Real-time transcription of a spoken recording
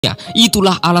Ya,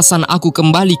 itulah alasan aku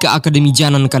kembali ke Akademi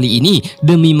Janan kali ini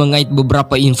demi mengait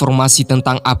beberapa informasi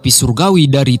tentang api surgawi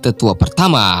dari tetua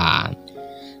pertama.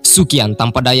 Sukian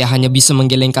tanpa daya hanya bisa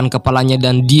menggelengkan kepalanya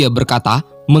dan dia berkata,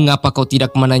 "Mengapa kau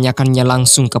tidak menanyakannya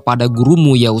langsung kepada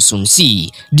gurumu Yao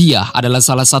Sunsi? Dia adalah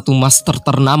salah satu master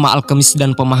ternama alkemis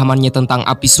dan pemahamannya tentang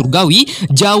api surgawi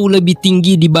jauh lebih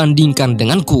tinggi dibandingkan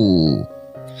denganku."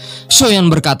 Xiao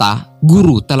berkata,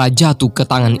 "Guru telah jatuh ke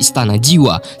tangan istana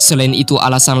jiwa. Selain itu,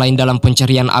 alasan lain dalam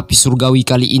pencarian api surgawi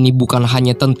kali ini bukan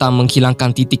hanya tentang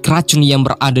menghilangkan titik racun yang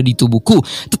berada di tubuhku,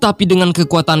 tetapi dengan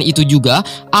kekuatan itu juga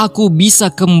aku bisa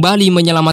kembali menyelamatkan